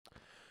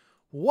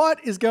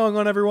What is going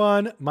on,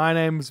 everyone? My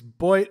name's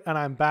Boit, and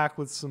I'm back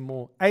with some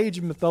more Age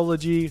of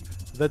Mythology.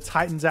 The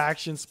Titans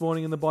action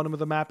spawning in the bottom of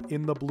the map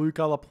in the blue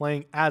color,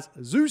 playing as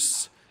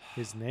Zeus.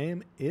 His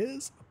name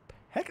is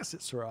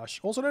PegasusRush,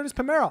 also known as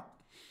Chimera.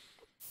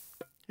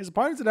 His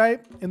opponent today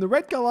in the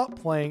red color,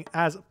 playing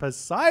as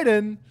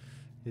Poseidon.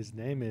 His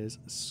name is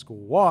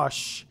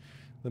Squash.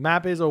 The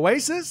map is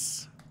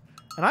Oasis,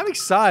 and I'm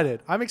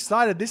excited.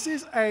 This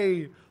is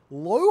a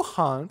low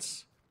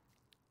hunt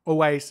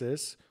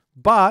Oasis,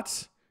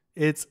 but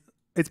it's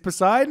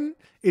Poseidon,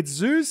 it's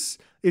Zeus.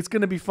 It's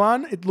going to be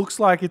fun. It looks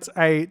like it's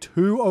a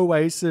 2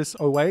 Oasis,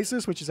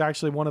 which is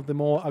actually one of the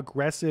more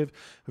aggressive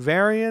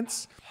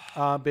variants,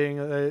 being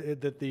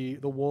that the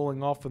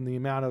walling off and the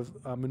amount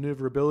of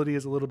maneuverability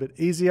is a little bit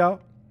easier.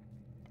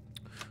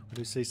 We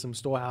do see some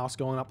storehouse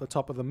going up the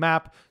top of the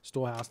map,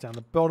 storehouse down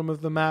the bottom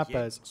of the map,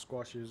 as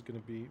Squash is going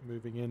to be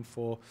moving in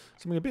for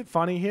something a bit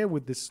funny here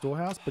with this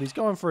storehouse, but he's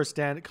going for a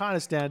standard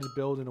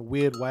build in a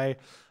weird way.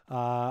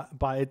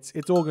 But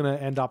it's all going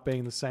to end up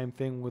being the same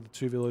thing with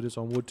 2 villagers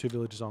on wood, 2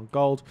 villagers on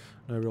gold.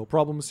 No real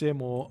problems here.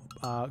 More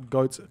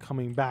goats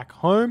coming back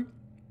home.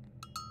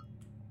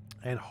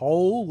 And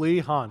holy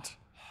hunt.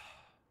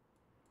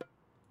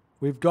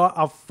 We've got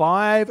a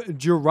 5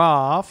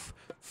 giraffe,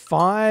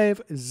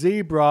 5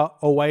 zebra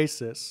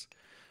oasis.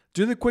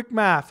 Do the quick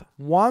math.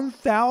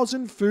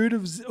 1,000 food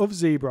of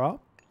zebra.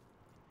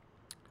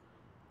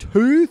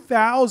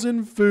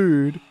 2,000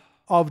 food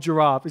of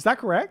giraffe. Is that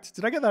correct?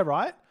 Did I get that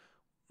right?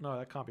 No,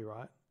 that can't be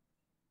right.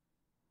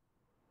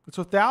 It's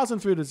 1,000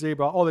 food of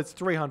zebra. Oh, that's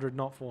 300,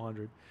 not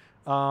 400.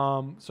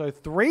 So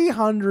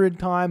 300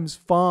 times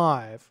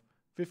 5.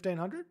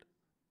 1,500? Is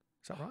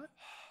that right?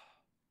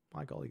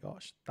 My golly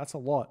gosh. That's a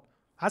lot.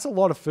 That's a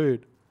lot of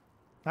food.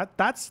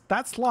 That's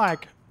going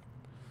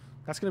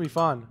to be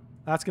fun.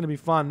 That's going to be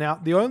fun. Now,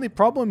 the only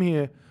problem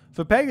here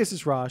for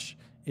PegasusRush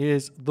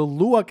is the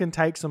lure can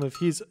take some of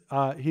his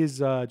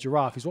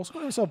giraffe. He's also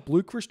got himself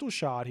blue crystal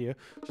shard here,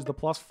 which is the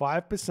plus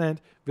 5%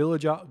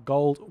 villager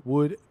gold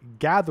wood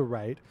gather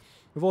rate.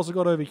 We've also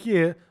got over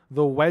here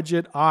the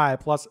wedged eye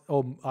plus,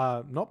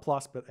 not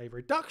plus, but a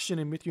reduction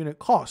in myth unit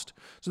cost.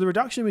 So the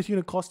reduction in myth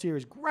unit cost here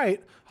is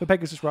great for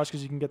PegasusRush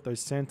because you can get those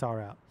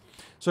centaur out.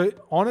 So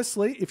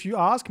honestly, if you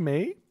ask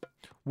me,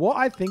 what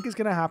I think is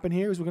going to happen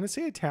here is we're going to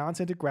see a town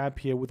center grab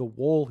here with a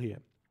wall here.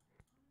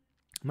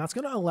 And that's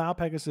going to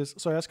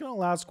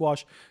allow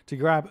Squash to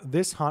grab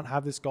this hunt,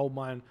 have this gold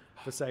mine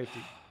for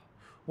safety.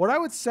 What I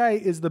would say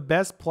is the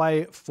best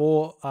play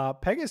for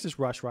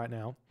PegasusRush right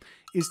now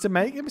is to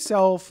make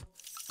himself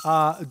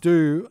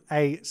do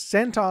a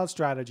centaur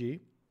strategy,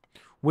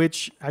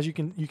 which, as you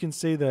can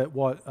see that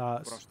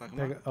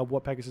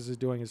what Pegasus is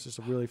doing is just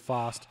a really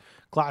fast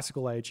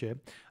classical age here.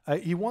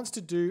 He wants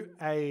to do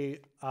a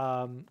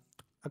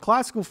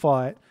classical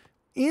fight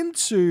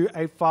into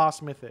a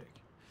fast mythic.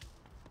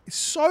 It's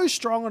so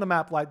strong on a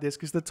map like this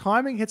because the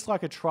timing hits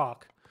like a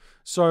truck.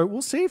 So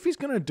we'll see if he's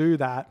going to do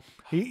that.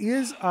 He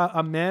is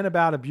a man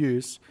about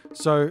abuse.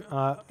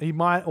 So he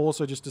might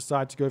also just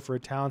decide to go for a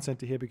town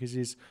center here because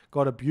he's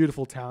got a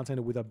beautiful town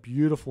center with a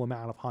beautiful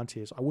amount of hunt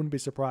here. So I wouldn't be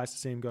surprised to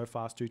see him go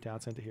fast 2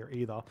 town center here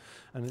either.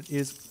 And it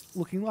is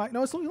looking like,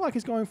 no, it's looking like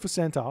he's going for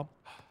center.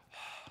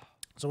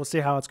 So we'll see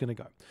how it's going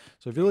to go.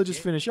 So villagers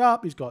finish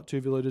up. He's got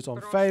 2 villagers on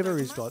favor.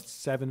 He's got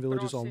 7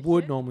 villagers on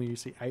wood. Normally you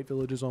see 8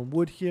 villagers on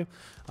wood here.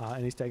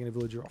 And he's taking a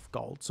villager off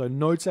gold. So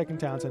no second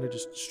town center,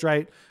 just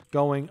straight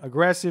going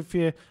aggressive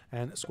here.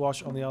 And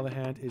Squash, on the other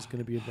hand, is going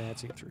to be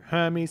advancing through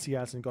Hermes. He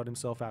hasn't got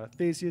himself out of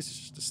Theseus. It's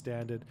just a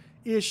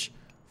standard-ish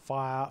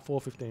fire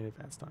 415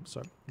 advance time.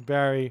 So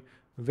very,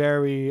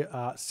 very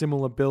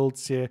similar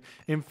builds here.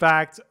 In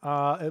fact,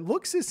 it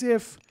looks as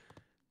if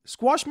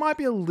Squash might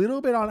be a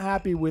little bit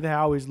unhappy with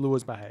how his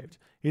lures behaved.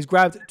 He's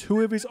grabbed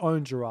 2 of his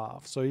own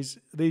giraffes. So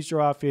these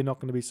giraffe here are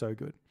not going to be so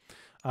good.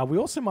 We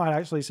also might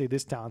actually see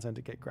this town center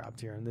get grabbed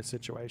here in this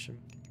situation,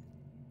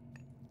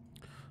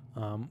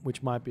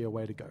 which might be a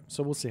way to go.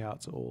 So we'll see how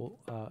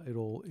it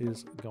all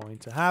is going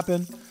to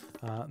happen.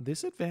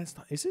 This advanced,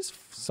 is this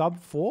sub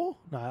 4?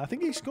 No, I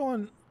think he's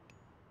gone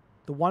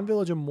the 1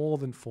 villager more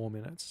than 4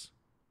 minutes.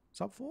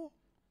 Sub 4?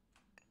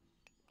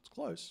 It's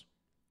close.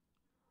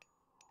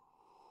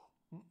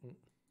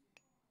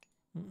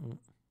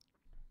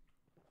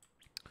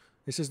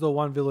 This is the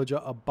 1 villager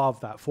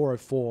above that,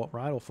 404,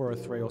 right? Or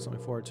 403 or something,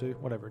 402,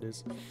 whatever it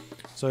is.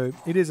 So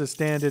it is a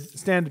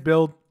standard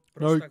build,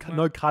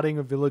 no cutting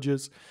of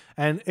villagers.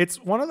 And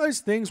it's one of those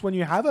things when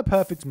you have a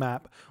perfect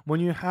map, when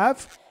you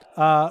have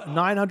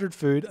 900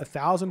 food,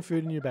 1,000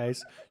 food in your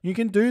base, you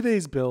can do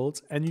these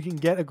builds and you can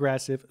get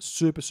aggressive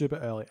super, super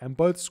early. And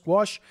both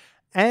Squash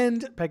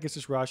and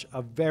PegasusRush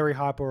are very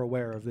hyper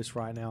aware of this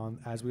right now, and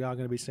as we are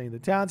going to be seeing the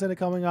town center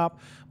coming up,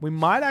 we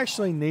might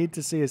actually need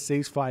to see a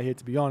ceasefire here,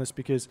 to be honest,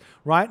 because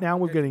right now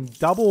we're getting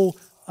double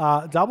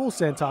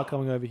centaur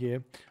coming over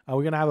here.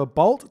 We're going to have a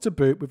bolt to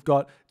boot. We've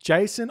got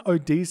Jason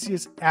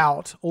Odysseus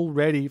out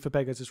already for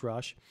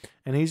PegasusRush,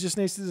 and he just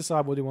needs to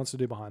decide what he wants to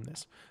do behind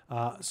this.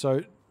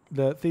 So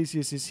the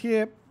Theseus is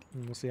here.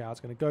 And we'll see how it's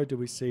going to go. Do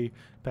we see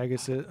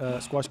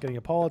Pegasus Squash getting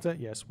a Polita?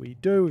 Yes, we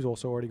do. He's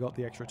also already got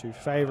the extra 2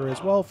 favor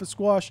as well for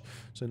Squash.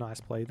 So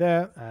nice play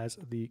there as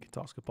the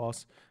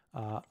Katoskopos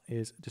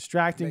is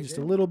distracting just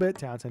a little bit.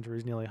 Town Center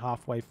is nearly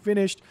halfway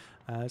finished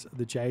as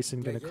the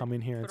Jason going to come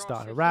in here and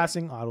start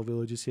harassing. Idle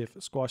villages here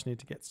for Squash need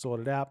to get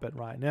sorted out. But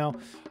right now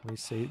we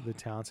see the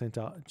Town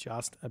Center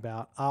just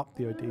about up.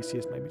 The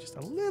Odysseus maybe just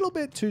a little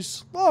bit too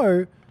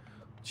slow,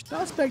 which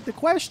does beg the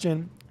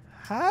question,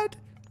 had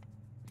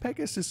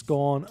Pegasus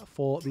gone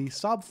for the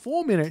sub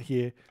 4 minute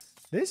here,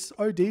 this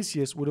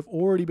Odysseus would have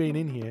already been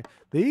in here.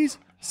 These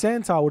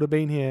Centaur would have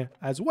been here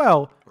as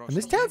well. And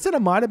this Town Center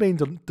might have been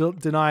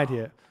denied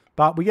here.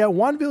 But we get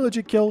 1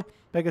 villager kill.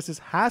 Pegasus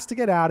has to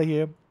get out of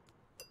here.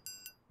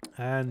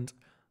 And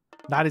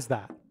that is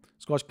that.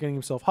 Squash getting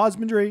himself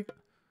husbandry.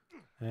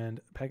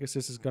 And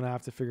Pegasus is going to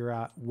have to figure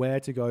out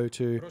where to go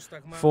to.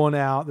 For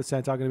now, the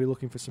Centaur are going to be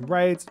looking for some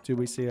raids. Do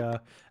we see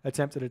a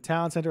attempt at a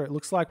Town Center? It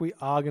looks like we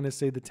are going to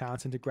see the Town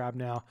Center grab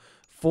now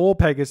for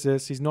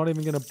Pegasus. He's not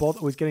even going to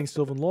bother with getting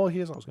Sylvan Law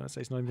here. So I was going to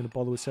say he's not even going to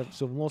bother with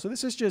Sylvan Law. So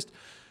this is just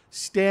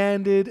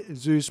standard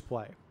Zeus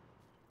play.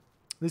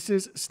 This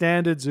is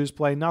standard Zeus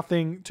play.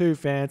 Nothing too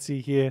fancy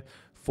here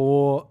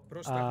for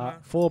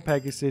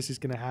Pegasus. He's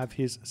going to have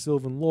his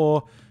Sylvan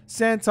Law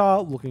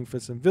Centaur looking for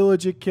some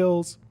villager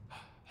kills.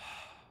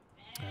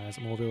 As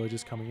more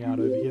villagers coming out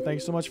over here. Thank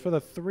you so much for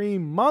the 3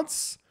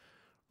 months.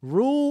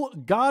 Rule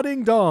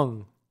guarding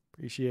dong.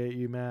 Appreciate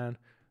you, man.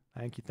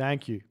 Thank you.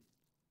 Thank you.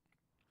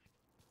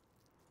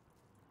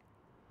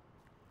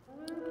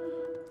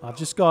 I've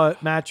just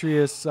got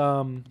Matrius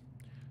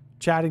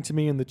chatting to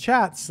me in the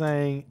chat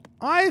saying,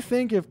 I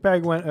think if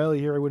Peg went early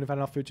hero, he wouldn't have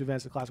had enough food to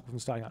advance the classical from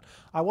starting out.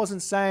 I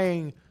wasn't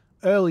saying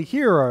early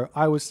hero.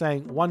 I was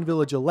saying 1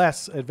 villager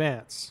less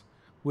advance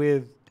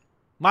with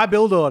my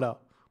build order,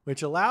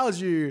 which allows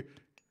you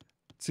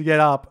to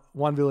get up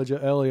 1 villager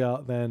earlier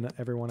than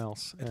everyone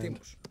else. And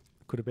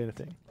could have been a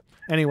thing.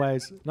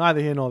 Anyways, neither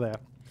here nor there.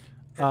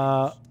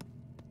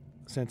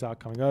 Centaur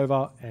coming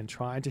over and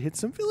trying to hit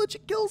some villager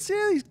kills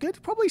here. He's going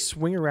to probably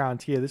swing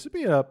around here. This would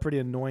be a pretty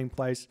annoying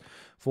place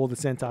for the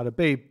Centaur to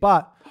be.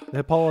 But the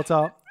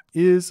Hippolyta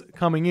is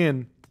coming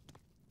in.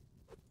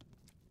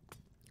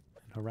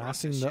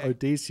 Harassing the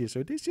Odysseus.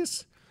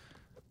 Odysseus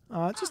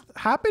just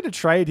happy to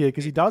trade here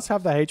because he does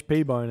have the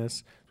HP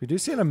bonus. We do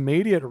see an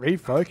immediate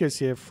refocus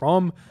here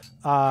from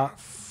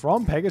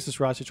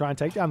PegasusRush to try and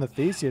take down the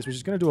Theseus, which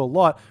is going to do a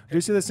lot. We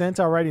do see the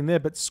Centaur raiding there,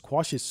 but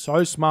Squash is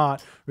so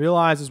smart.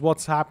 Realizes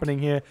what's happening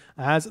here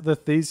as the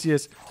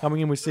Theseus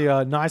coming in. We see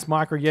a nice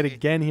micro yet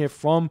again here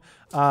from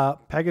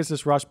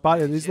PegasusRush,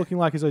 but it is looking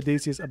like his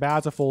Odysseus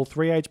about to fall.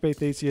 3 HP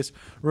Theseus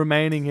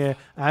remaining here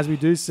as we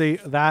do see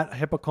that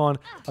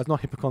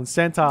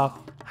Centaur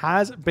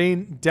has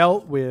been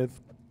dealt with.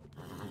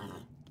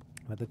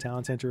 But the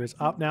Town Center is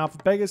up now for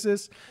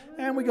Pegasus,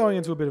 and we're going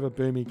into a bit of a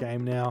boomy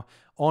game now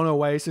on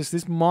Oasis.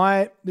 This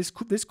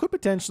could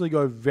potentially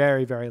go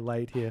very, very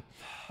late here.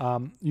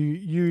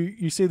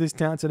 You see this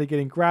Town Center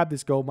getting grabbed,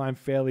 this gold mine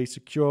fairly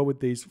secure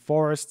with these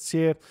forests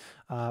here.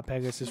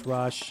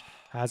 PegasusRush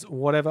has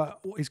whatever.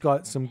 He's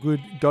got some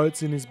good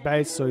goats in his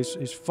base, so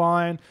he's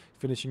fine.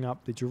 Finishing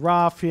up the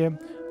giraffe here,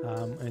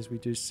 as we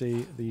do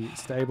see the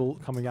stable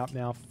coming up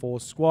now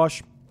for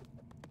Squash.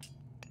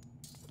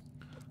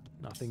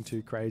 Nothing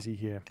too crazy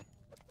here.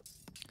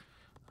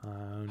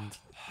 And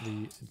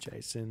the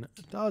Jason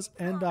does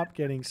end up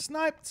getting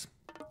sniped.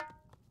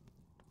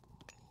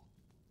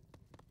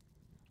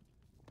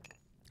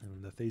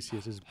 And the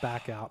Theseus is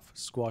back out for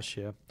Squash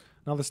here.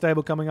 Another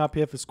stable coming up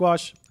here for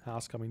Squash.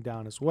 House coming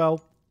down as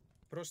well.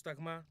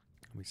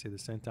 We see the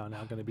Centaur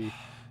now going to be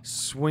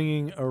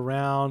swinging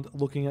around,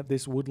 looking at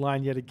this wood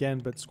line yet again.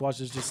 But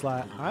Squash is just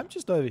like, I'm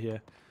just over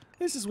here.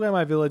 This is where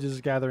my villagers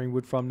are gathering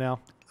wood from now.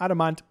 I don't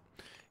mind.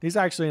 He's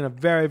actually in a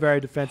very, very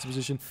defensive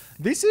position.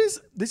 This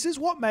is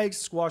what makes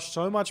Squash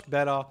so much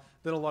better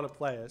than a lot of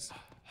players.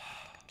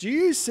 Do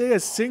you see a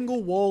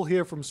single wall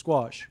here from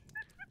Squash?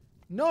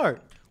 No.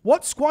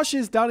 What Squash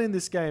has done in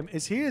this game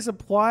is he has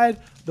applied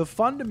the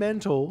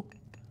fundamental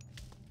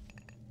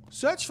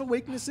search for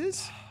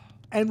weaknesses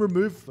and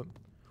remove them.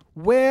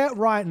 Where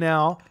right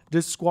now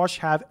does Squash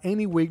have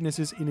any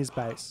weaknesses in his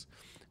base?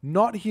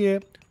 Not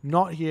here,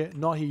 not here,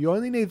 not here. You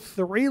only need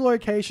 3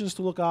 locations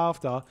to look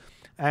after.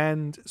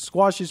 And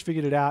Squash has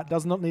figured it out.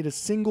 Does not need a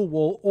single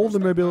wall. All the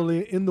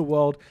mobility in the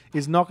world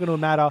is not going to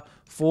matter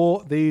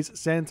for these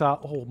Centaur.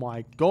 Oh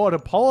my god,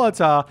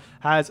 Hippolyta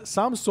has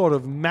some sort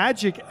of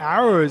magic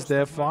arrows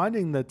there,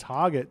 finding the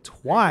target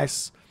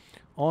twice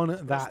on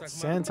that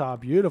Centaur.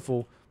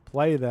 Beautiful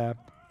play there.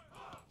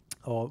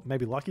 Or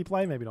maybe lucky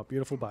play, maybe not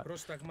beautiful, but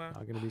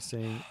I'm going to be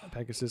seeing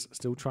Pegasus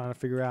still trying to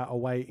figure out a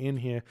way in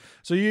here.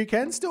 So you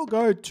can still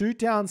go to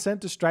Town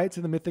Center straight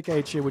to the Mythic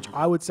Age here, which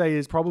I would say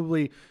is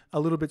probably a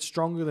little bit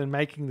stronger than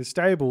making the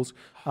stables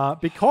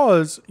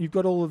because you've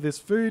got all of this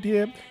food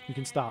here. You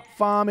can start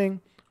farming.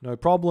 no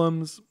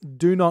problems.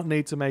 Do not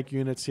need to make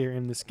units here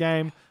in this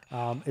game.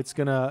 You're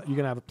gonna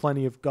have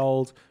plenty of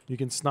gold. You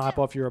can snipe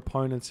off your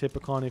opponent's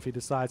Hippocon if he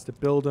decides to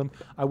build them.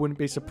 I wouldn't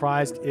be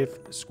surprised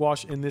if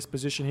Squash in this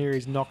position here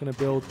is not going to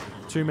build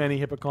too many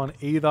Hippocon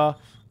either.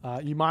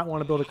 You might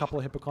want to build a couple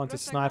of Hippocon to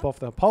snipe off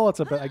the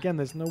Hippolyta, but again,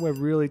 there's nowhere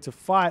really to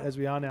fight, as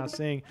we are now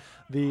seeing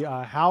the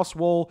house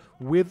wall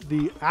with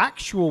the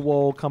actual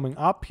wall coming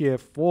up here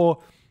for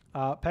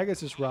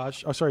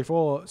PegasusRush. Oh, sorry,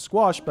 for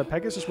Squash, but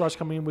PegasusRush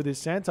coming in with his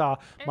Centaur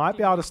might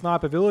be able to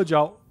snipe a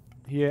villager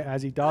here,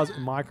 as he does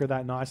micro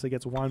that nicely,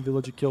 gets one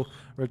villager kill,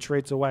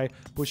 retreats away,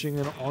 pushing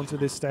it onto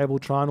this stable,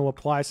 trying to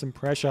apply some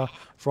pressure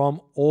from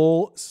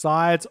all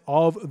sides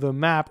of the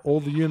map.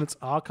 All the units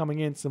are coming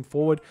in, some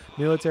forward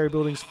military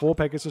buildings for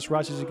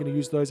PegasusRush, as he's going to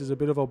use those as a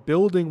bit of a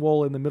building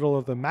wall in the middle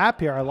of the map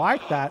here. I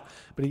like that,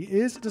 but he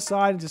is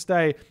deciding to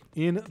stay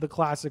in the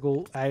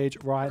classical age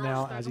right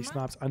now as he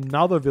snipes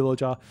another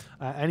villager,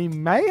 and he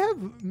may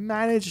have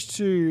managed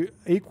to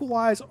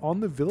equalize on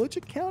the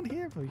villager count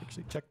here. If we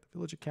actually check the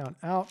villager count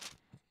out,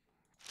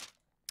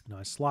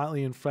 no,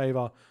 slightly in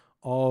favor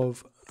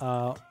of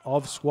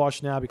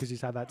Squash now, because he's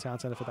had that town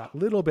center for that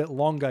little bit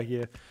longer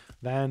here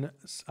than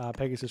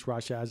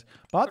PegasusRush has.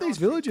 But these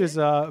villages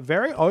are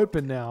very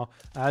open now,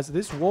 as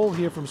this wall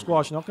here from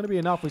Squash not going to be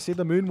enough. We see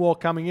the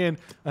moonwalk coming in,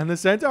 and the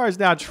Centaur is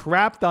now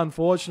trapped,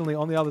 unfortunately,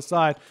 on the other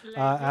side,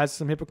 as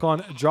some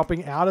Hippocon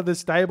dropping out of the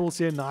stables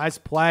here. Nice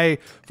play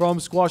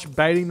from Squash,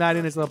 baiting that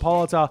in as the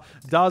Hippolyta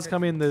does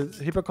come in. The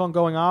Hippocon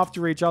going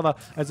after each other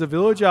as a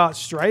villager,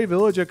 stray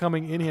villager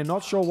coming in here.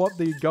 Not sure what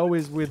the go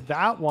is with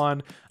that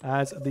one,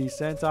 as the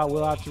Centaur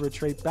will have to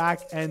retreat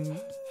back and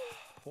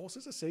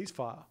forces a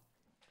ceasefire.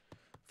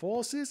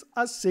 Forces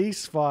a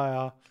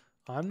ceasefire.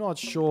 I'm not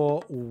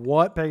sure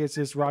what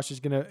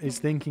PegasusRush is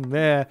thinking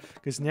there,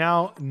 because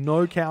now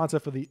no counter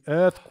for the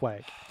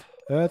Earthquake.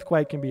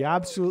 Earthquake can be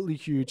absolutely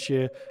huge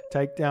here.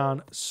 Take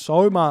down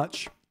so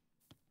much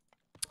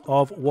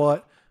of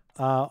what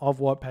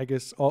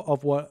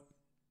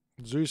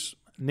Zeus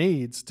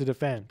needs to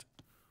defend.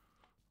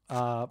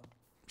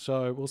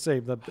 So we'll see.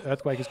 The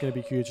Earthquake is going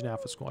to be huge now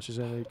for Squash. It's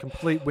in a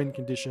complete win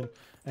condition.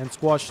 And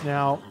Squash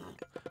now,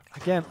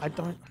 again,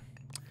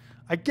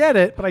 I get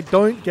it, but I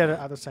don't get it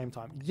at the same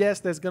time. Yes,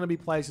 there's going to be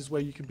places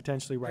where you can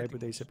potentially raid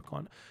with these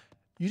Hippocon.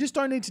 You just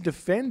don't need to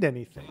defend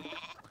anything.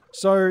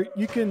 So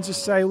you can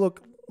just say,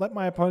 look, let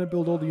my opponent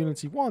build all the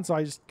units he wants.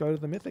 I just go to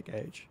the Mythic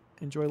Age.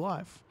 Enjoy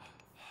life.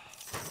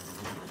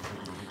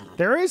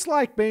 There is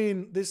like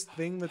been this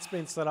thing that's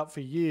been set up for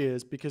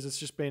years, because it's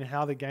just been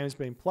how the game's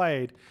been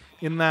played,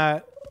 in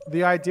that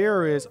the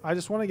idea is I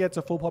just want to get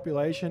to full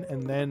population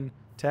and then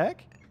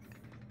tech.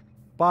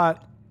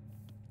 But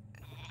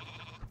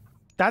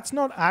that's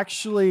not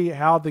actually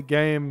how the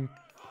game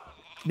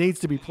needs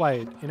to be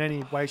played in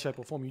any way, shape,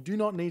 or form. You do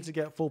not need to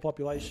get full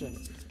population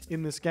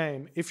in this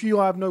game. If you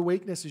have no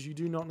weaknesses, you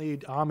do not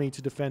need army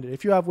to defend it.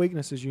 If you have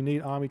weaknesses, you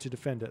need army to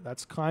defend it.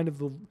 That's kind of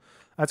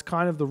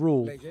the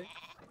rule.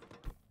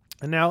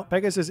 And now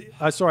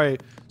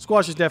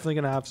Squash is definitely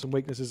going to have some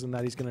weaknesses in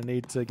that he's going to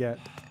need to get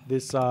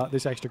this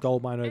extra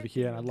gold mine over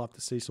here. And I'd love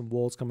to see some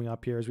walls coming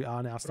up here, as we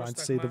are now starting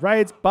to see the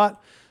raids.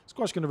 But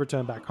Squash is going to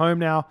return back home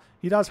now.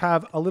 He does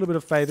have a little bit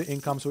of favor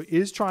income, so he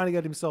is trying to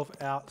get himself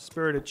out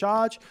Spirited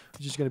Charge,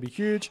 which is going to be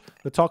huge.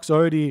 The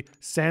Toxotes,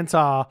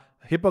 Centaur,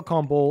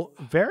 Hippocon Ball,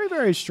 very,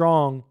 very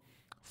strong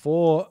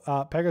for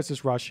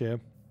PegasusRush here.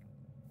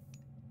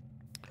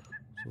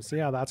 So we'll see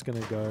how that's going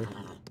to go.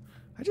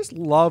 I just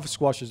love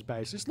Squash's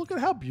base. Just look at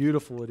how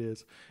beautiful it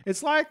is.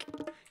 It's like,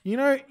 you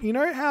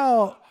know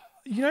how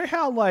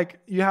like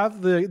you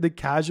have the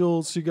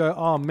casuals who go,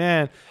 oh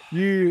man,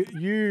 you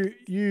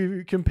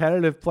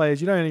competitive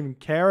players, you don't even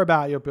care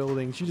about your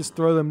buildings. You just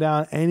throw them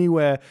down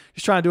anywhere.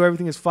 Just trying to do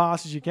everything as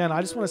fast as you can. I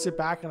just want to sit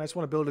back and I just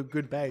want to build a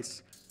good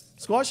base.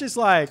 Squash is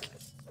like,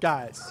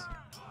 guys,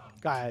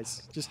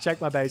 just check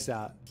my base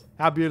out.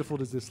 How beautiful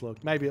does this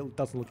look? Maybe it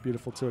doesn't look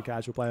beautiful to a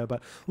casual player,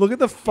 but look at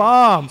the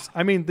farms.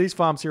 I mean, these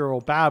farms here are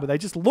all bad, but they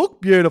just look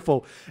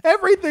beautiful.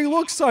 Everything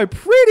looks so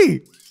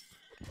pretty.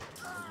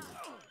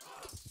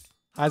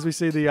 As we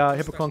see the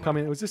Hippocon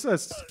coming in. Was this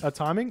a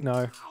timing?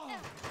 No.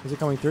 Is it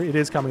coming through? It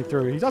is coming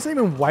through. He doesn't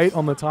even wait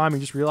on the time. He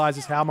just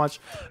realizes how much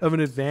of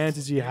an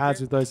advantage he has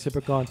with those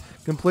Hippocon.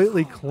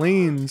 Completely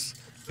cleans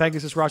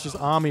PegasusRush's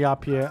army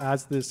up here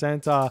as the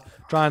Centaur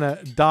trying to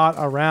dart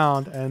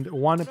around, and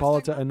one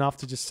Hippolyta enough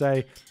to just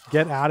say,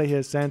 get out of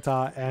here,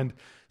 Centaur. And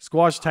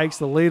Squash takes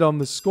the lead on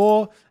the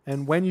score.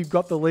 And when you've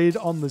got the lead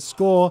on the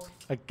score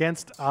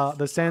against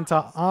the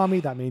Centaur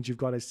army, that means you've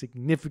got a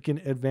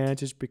significant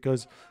advantage,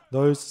 because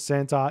those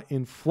Centaur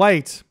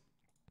inflate.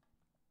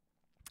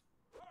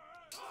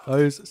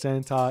 Those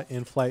Centaur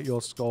inflate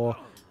your score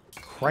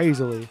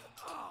crazily.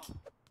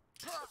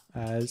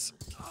 As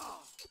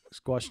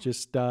Squash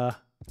just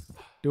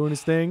doing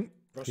his thing.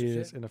 He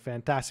is in a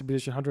fantastic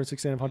position,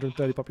 116 of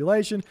 130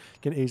 population.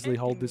 Can easily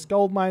hold this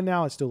gold mine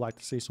now. I'd still like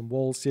to see some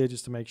walls here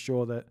just to make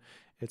sure that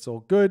it's all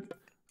good.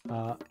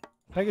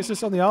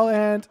 Pegasus, on the other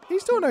hand,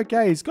 he's doing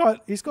okay. He's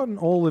gotten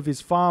all of his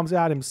farms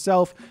out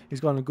himself. He's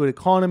got a good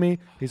economy.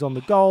 He's on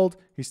the gold.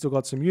 He's still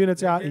got some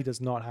units out. He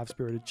does not have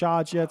Spirited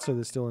Charge yet, so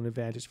there's still an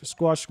advantage for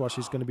Squash. Squash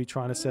is going to be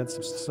trying to send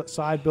some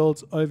side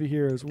builds over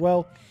here as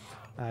well,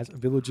 as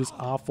villagers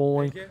are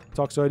falling.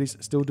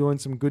 Toxotes still doing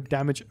some good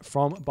damage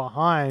from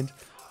behind.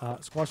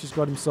 Squash has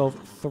got himself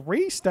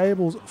 4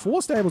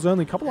 stables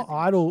only, a couple of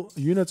idle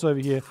units over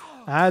here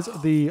as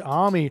the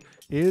army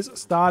is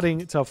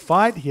starting to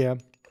fight here.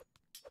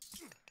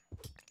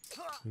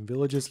 And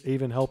villagers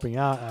even helping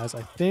out, as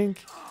I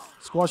think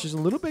Squash is a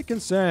little bit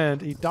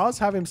concerned. He does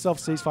have himself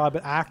ceasefire,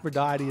 but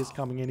Aphrodite is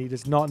coming in. He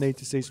does not need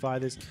to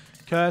ceasefire this.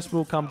 Curse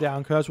will come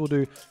down. Curse will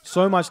do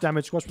so much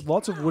damage. Squash with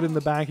lots of wood in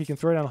the bank. He can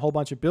throw down a whole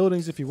bunch of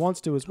buildings if he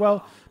wants to as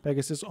well.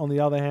 Pegasus, on the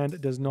other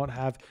hand, does not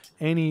have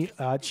any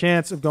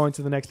chance of going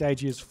to the next stage.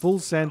 He is full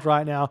send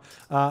right now.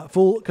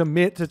 Full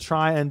commit to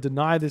try and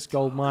deny this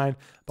gold mine.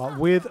 But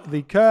with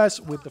the curse,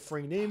 with the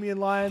free Nemean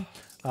line,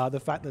 the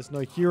fact there's no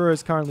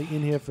heroes currently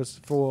in here for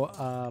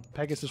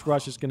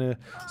PegasusRush is going to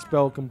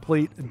spell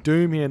complete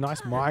doom here.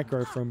 Nice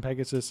micro from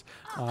Pegasus,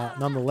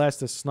 nonetheless,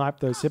 to snipe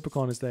those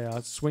Hippocon as they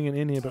are swinging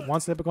in here. But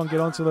once the Hippocon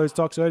get onto those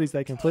Toxotes,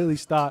 they completely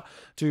start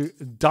to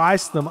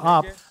dice them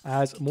up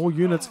as more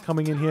units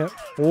coming in here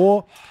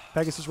for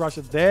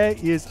PegasusRush. There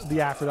is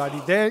the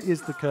Aphrodite. There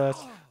is the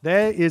Curse.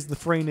 There is the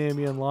free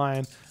Nemean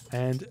line.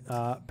 And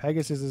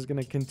Pegasus is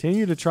going to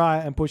continue to try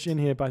and push in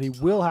here, but he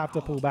will have to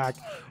pull back.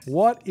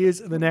 What is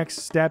the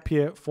next step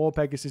here for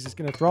Pegasus? He's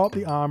going to throw up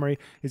the armory.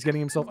 He's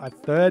getting himself a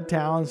 3rd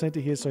town center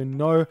here, so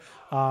no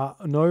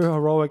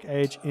heroic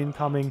age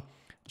incoming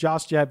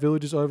just yet.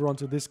 Villagers over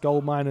onto this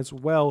gold mine as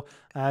well,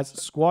 as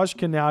Squash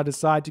can now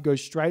decide to go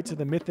straight to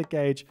the mythic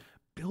age,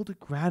 build a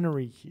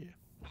granary here.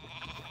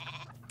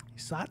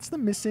 So that's the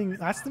missing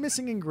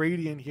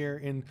ingredient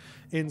here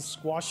in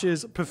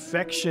Squash's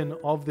perfection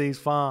of these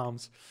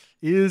farms,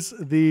 is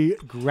the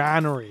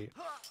granary.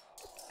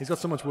 He's got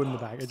so much wood in the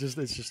back.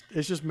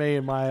 It's just me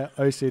and my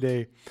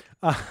OCD.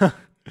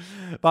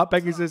 But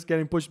Pegasus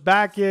getting pushed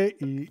back here.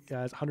 He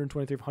has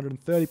 123,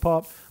 130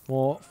 pop.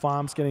 More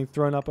farms getting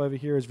thrown up over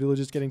here as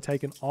villagers getting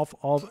taken off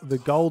of the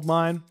gold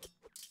mine.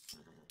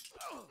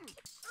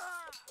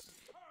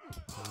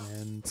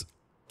 And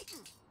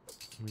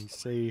we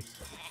see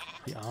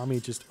the army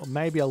just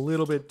maybe a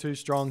little bit too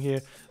strong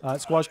here.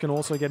 Squash can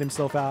also get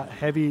himself out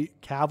heavy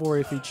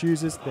cavalry if he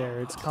chooses. There,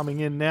 it's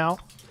coming in now.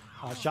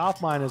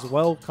 Shaft mine as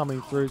well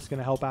coming through. It's going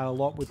to help out a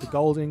lot with the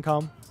gold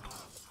income.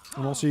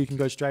 And also you can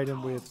go straight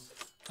in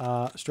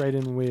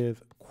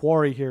with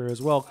quarry here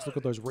as well. Because look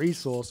at those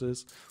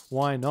resources.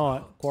 Why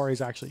not? Quarry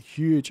is actually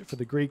huge for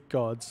the Greek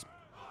gods.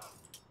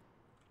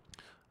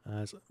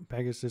 As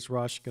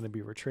PegasusRush going to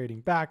be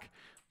retreating back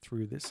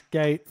through this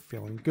gate,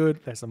 feeling good.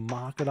 There's a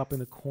market up in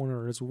the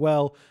corner as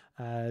well,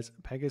 as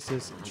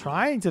Pegasus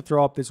trying to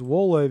throw up this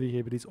wall over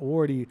here, but he's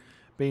already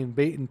been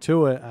beaten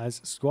to it, as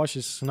Squash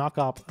has snuck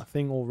up a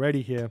thing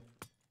already here.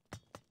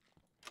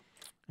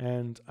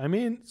 And I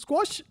mean,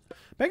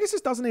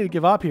 Pegasus doesn't need to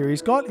give up here. He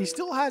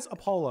still has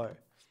Apollo.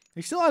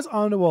 He still has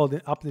Underworld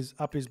up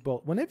his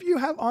belt. Whenever you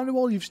have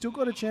Underworld, you've still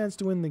got a chance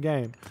to win the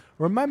game.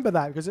 Remember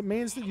that, because it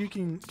means that you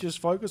can just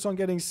focus on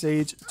getting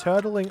siege,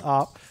 turtling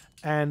up,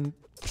 and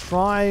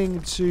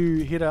trying to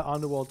hit an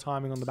Underworld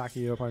timing on the back of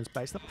your opponent's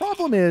base. The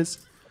problem is,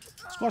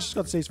 Squash has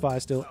got ceasefire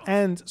still,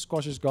 and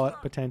Squash has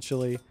got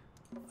potentially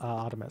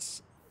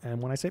Artemis. And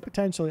when I say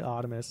potentially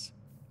Artemis,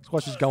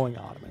 Squash is going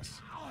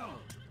Artemis.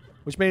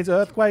 Which means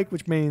Earthquake,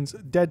 which means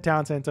Dead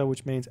Town Center,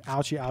 which means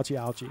ouchie, ouchie,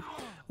 ouchie.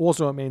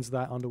 Also, it means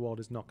that Underworld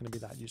is not going to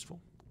be that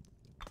useful.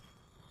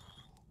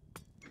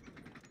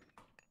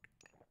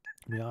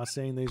 We are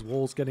seeing these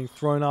walls getting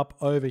thrown up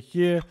over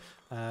here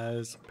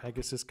as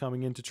Pegasus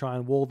coming in to try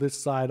and wall this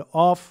side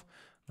off.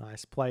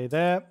 Nice play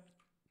there.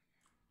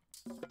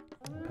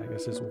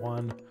 Pegasus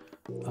won.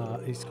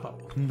 He's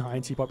got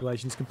 90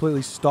 population. He's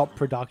completely stopped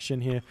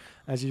production here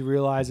as he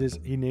realizes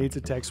he needs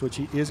a tech switch.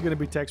 He is going to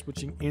be tech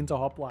switching into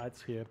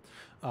hoplites here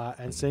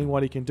and seeing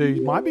what he can do. He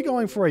might be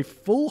going for a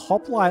full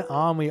hoplite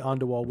army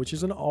Underworld, which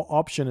is an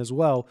option as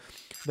well.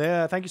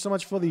 There, thank you so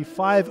much for the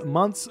 5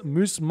 months,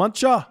 Moose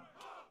Muncher.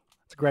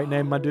 It's a great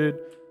name, my dude.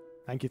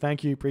 Thank you,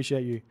 thank you.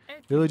 Appreciate you.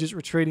 Villagers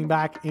retreating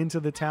back into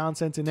the town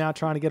center now,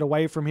 trying to get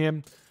away from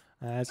him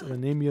as the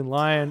Nemean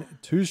Lion,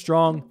 too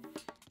strong.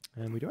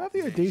 And we do have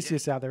the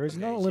Odysseus out there. There's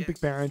no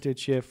Olympic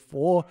parentage here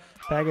for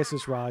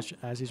PegasusRush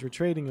as he's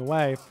retreating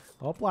away.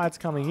 Hoplites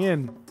coming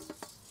in.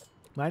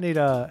 Might need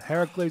a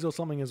Heracles or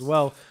something as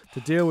well to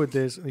deal with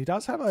this. He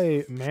does have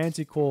a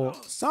Manticore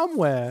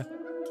somewhere.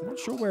 I'm not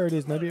sure where it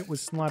is. Maybe it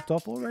was sniped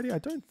off already. I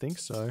don't think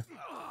so.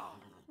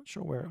 Not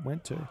sure where it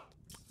went to.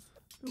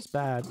 Feels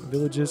bad.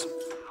 Villagers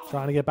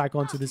trying to get back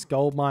onto this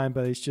gold mine,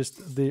 but it's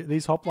just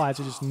these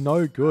hoplites are just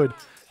no good.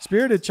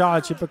 Spirited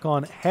Charge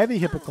Hippocon, heavy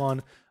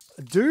Hippocon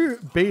do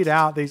beat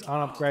out these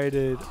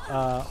unupgraded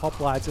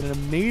hoplites, and an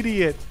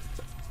immediate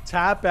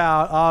tap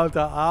out after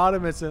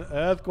Artemis and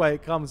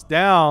Earthquake comes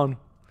down.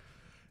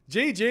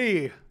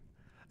 GG.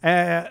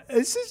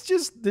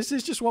 This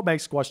is just what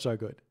makes Squash so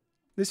good.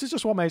 This is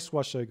just what makes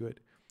Squash so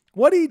good.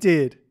 What he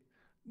did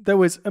that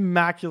was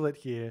immaculate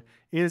here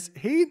is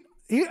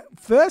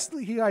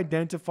firstly, he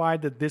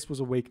identified that this was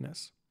a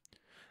weakness.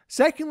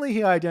 Secondly,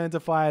 he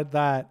identified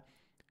that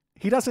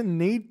he doesn't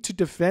need to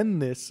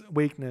defend this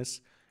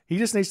weakness. He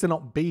just needs to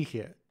not be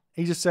here.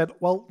 He just said,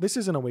 well, this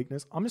isn't a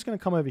weakness. I'm just going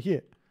to come over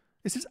here.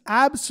 This is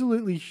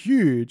absolutely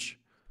huge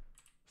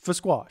for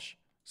squash.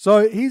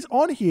 So he's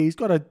on here. He's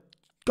got a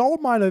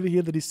gold mine over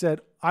here that he said,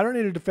 I don't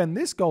need to defend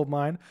this gold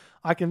mine.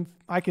 I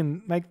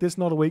can make this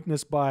not a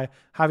weakness by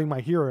having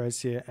my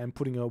heroes here and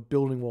putting a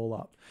building wall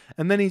up.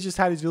 And then he just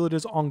had his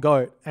villagers on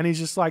Goat, and he's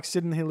just like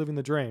sitting here living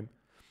the dream.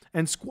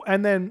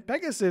 And then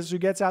Pegasus, who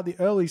gets out the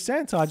early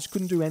Centaur, just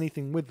couldn't do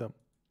anything with them.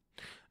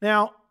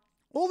 Now,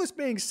 all this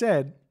being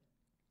said,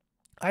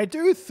 I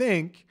do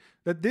think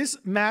that this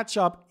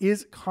matchup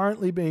is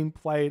currently being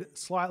played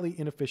slightly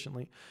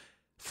inefficiently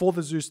for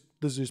the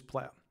Zeus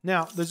player.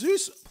 Now, the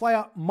Zeus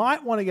player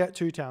might want to get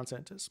 2 town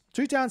centers.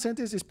 2 town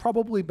centers is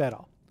probably better.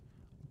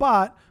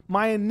 But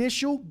my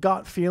initial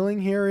gut feeling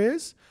here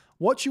is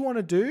what you want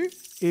to do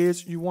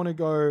is you want to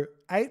go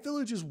 8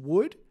 villages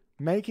wood,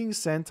 making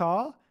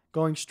Centaur,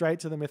 going straight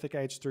to the Mythic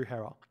Age through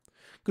Hera.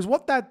 Because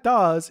what that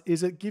does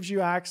is it gives you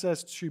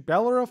access to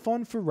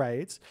Bellerophon for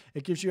raids.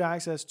 It gives you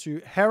access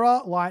to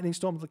Hera Lightning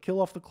Storm to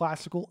kill off the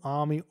classical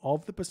army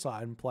of the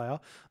Poseidon player.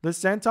 The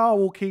Centaur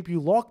will keep you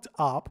locked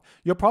up.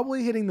 You're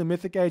probably hitting the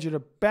Mythic Age at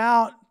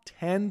about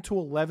 10 to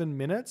 11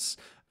 minutes.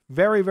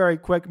 Very, very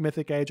quick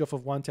Mythic Age off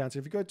of 1 town. So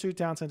if you go 2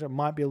 town center, it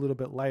might be a little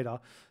bit later.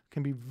 It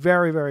can be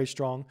very, very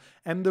strong.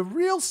 And the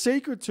real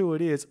secret to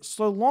it is,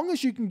 so long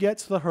as you can get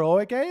to the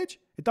Heroic Age,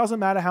 it doesn't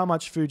matter how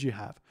much food you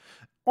have.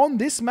 On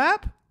this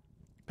map,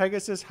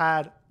 Pegasus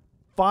had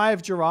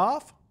 5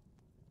 giraffe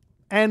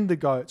and the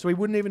goat, so he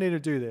wouldn't even need to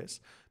do this.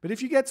 But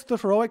if you get to the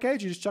Heroic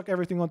Age, you just chuck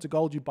everything onto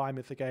gold, you buy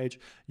Mythic Age,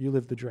 you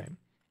live the dream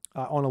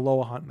on a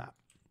lower hunt map.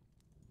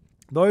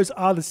 Those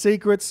are the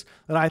secrets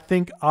that I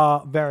think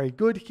are very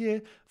good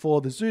here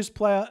for the Zeus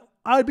player.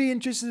 I'd be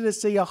interested to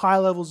see a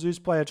high-level Zeus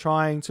player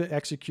trying to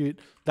execute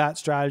that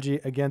strategy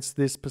against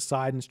this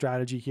Poseidon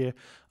strategy here.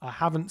 I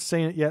haven't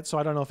seen it yet, so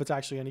I don't know if it's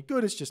actually any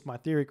good. It's just my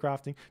theory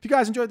crafting. If you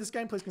guys enjoyed this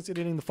game, please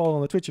consider hitting the follow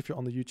on the Twitch. If you're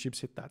on the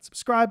YouTubes, hit that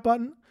subscribe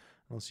button.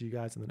 I'll see you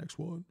guys in the next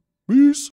one. Peace.